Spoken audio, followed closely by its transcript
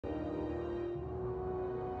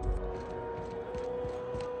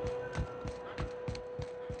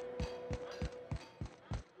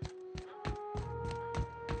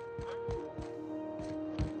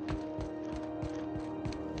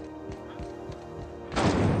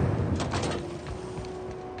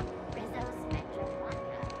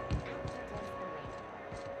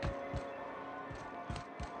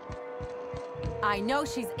I know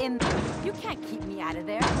she's in there. You can't keep me out of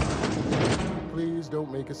there. Please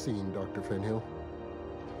don't make a scene, Dr. Fenhill.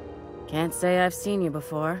 Can't say I've seen you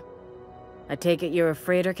before. I take it you're a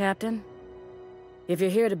freighter captain? If you're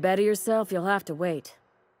here to better yourself, you'll have to wait.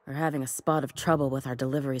 We're having a spot of trouble with our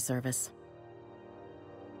delivery service.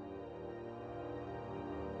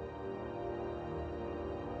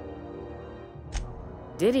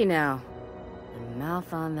 Did he now? The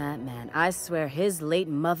mouth on that man. I swear his late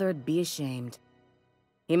mother'd be ashamed.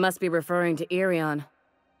 He must be referring to Irion.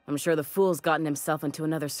 I'm sure the fool's gotten himself into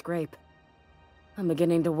another scrape. I'm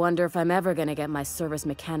beginning to wonder if I'm ever gonna get my service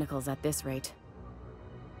mechanicals at this rate.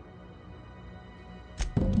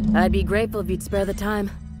 I'd be grateful if you'd spare the time.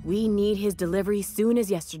 We need his delivery soon as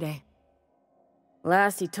yesterday.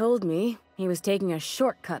 Last he told me, he was taking a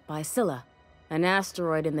shortcut by Scylla, an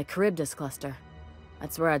asteroid in the Charybdis cluster.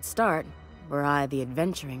 That's where I'd start, were I the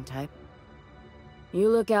adventuring type. You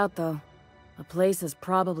look out, though. The place is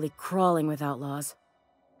probably crawling with outlaws.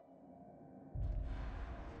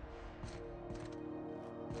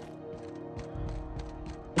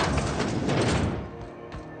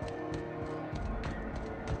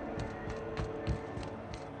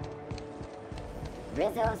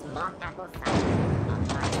 Rizzo's mock apple cider. A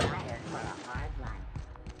hard cider for a hard life.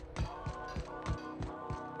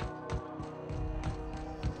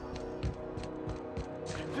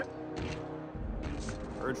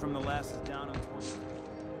 Heard from the last is down on 20.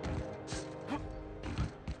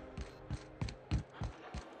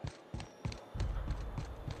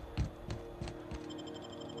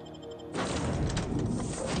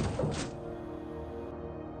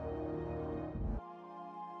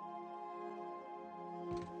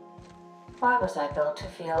 Why was I built to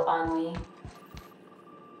feel ennui?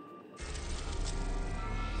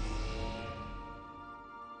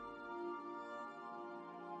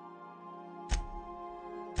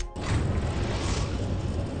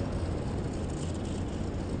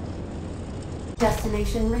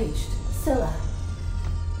 Destination reached. Scylla.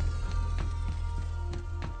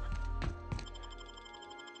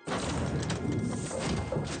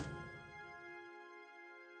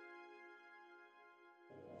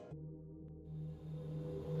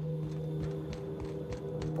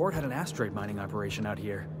 Port had an asteroid mining operation out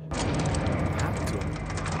here. What happened to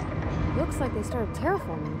him? Looks like they started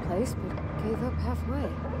terraforming the place, but gave up halfway.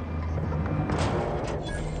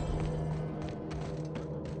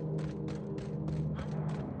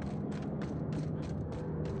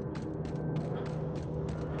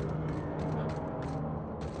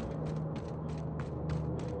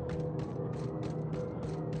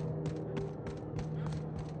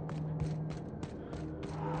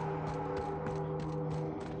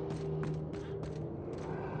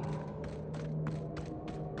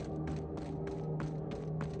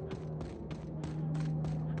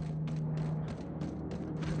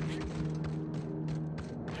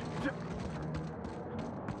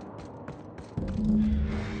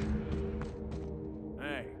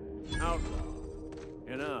 Hey, outlaw.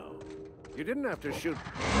 You know, you didn't have to shoot.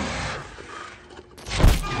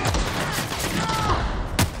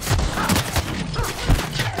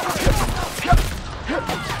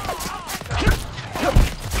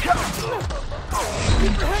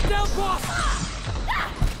 Keep your head down, boss!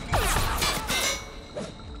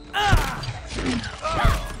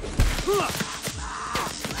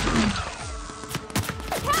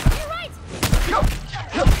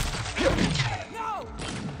 No!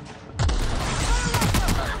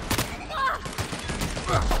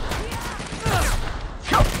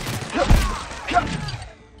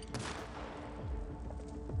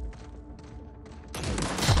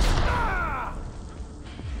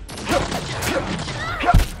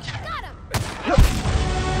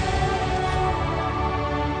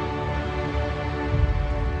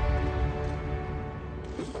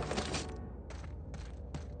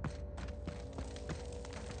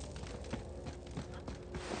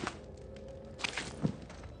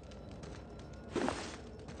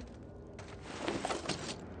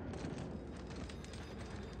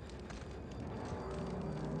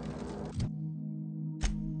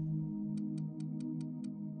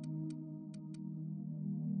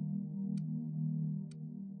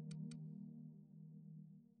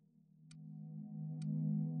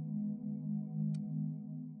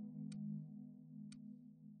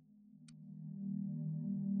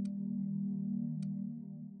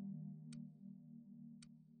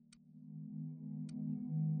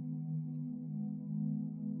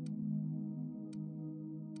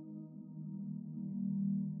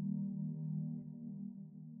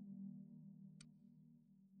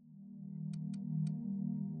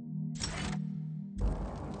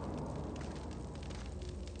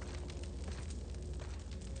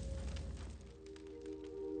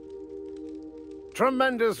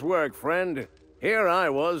 Tremendous work, friend. Here I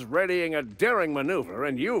was readying a daring maneuver,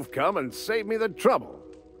 and you've come and saved me the trouble.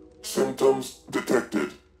 Symptoms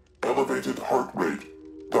detected. Elevated heart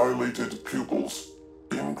rate, dilated pupils,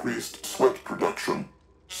 increased sweat production.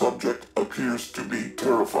 Subject appears to be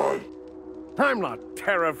terrified. I'm not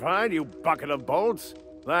terrified, you bucket of bolts.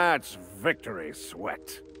 That's victory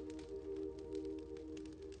sweat.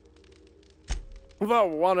 The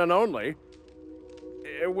one and only.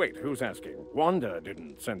 Wait, who's asking? Wanda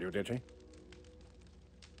didn't send you, did she?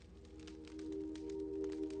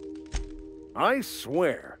 I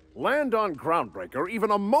swear, land on Groundbreaker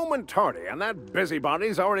even a moment tardy, and that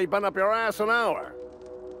busybody's already been up your ass an hour.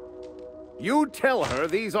 You tell her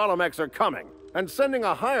these automechs are coming, and sending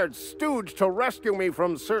a hired stooge to rescue me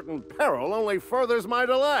from certain peril only furthers my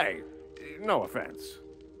delay. No offense.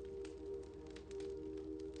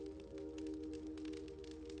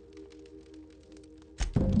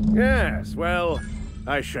 Yes, well,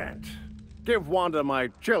 I shan't. Give Wanda my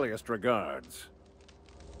chilliest regards.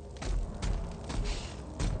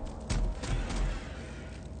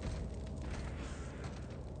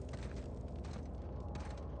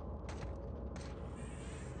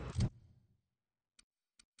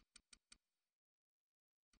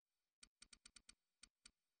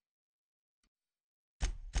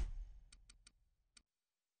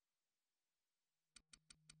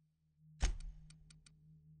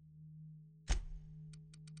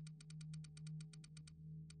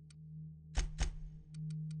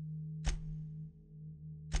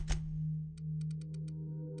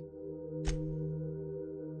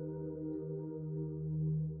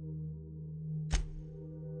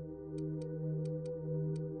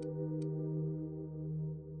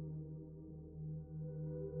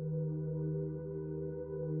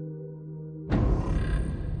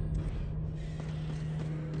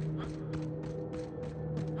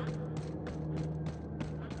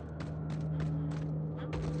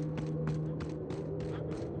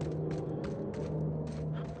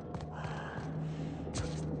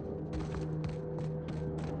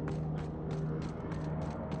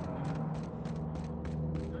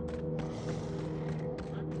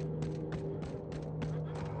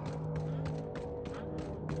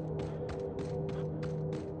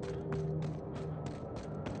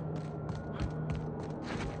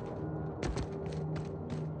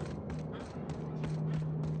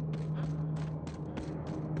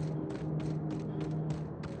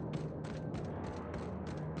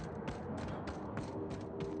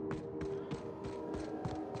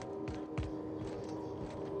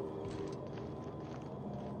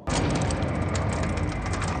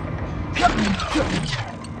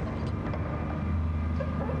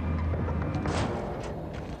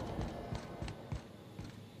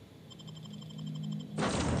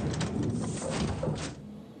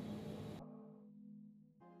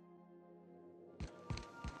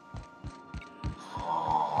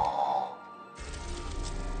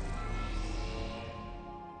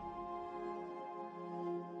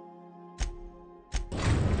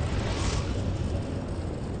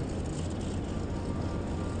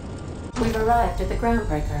 We've arrived at the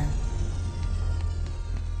Groundbreaker.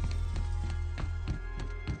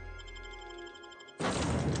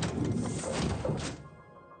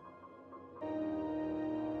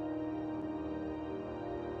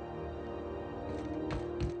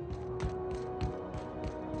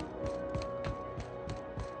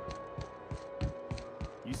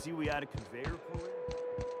 You see we had a conveyor pull in?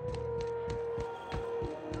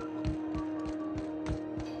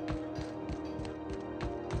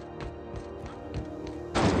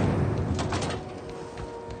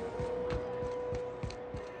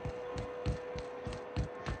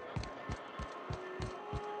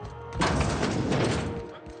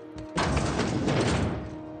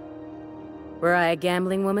 Were I a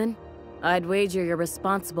gambling woman, I'd wager you're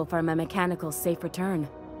responsible for my mechanical safe return.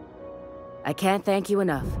 I can't thank you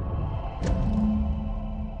enough.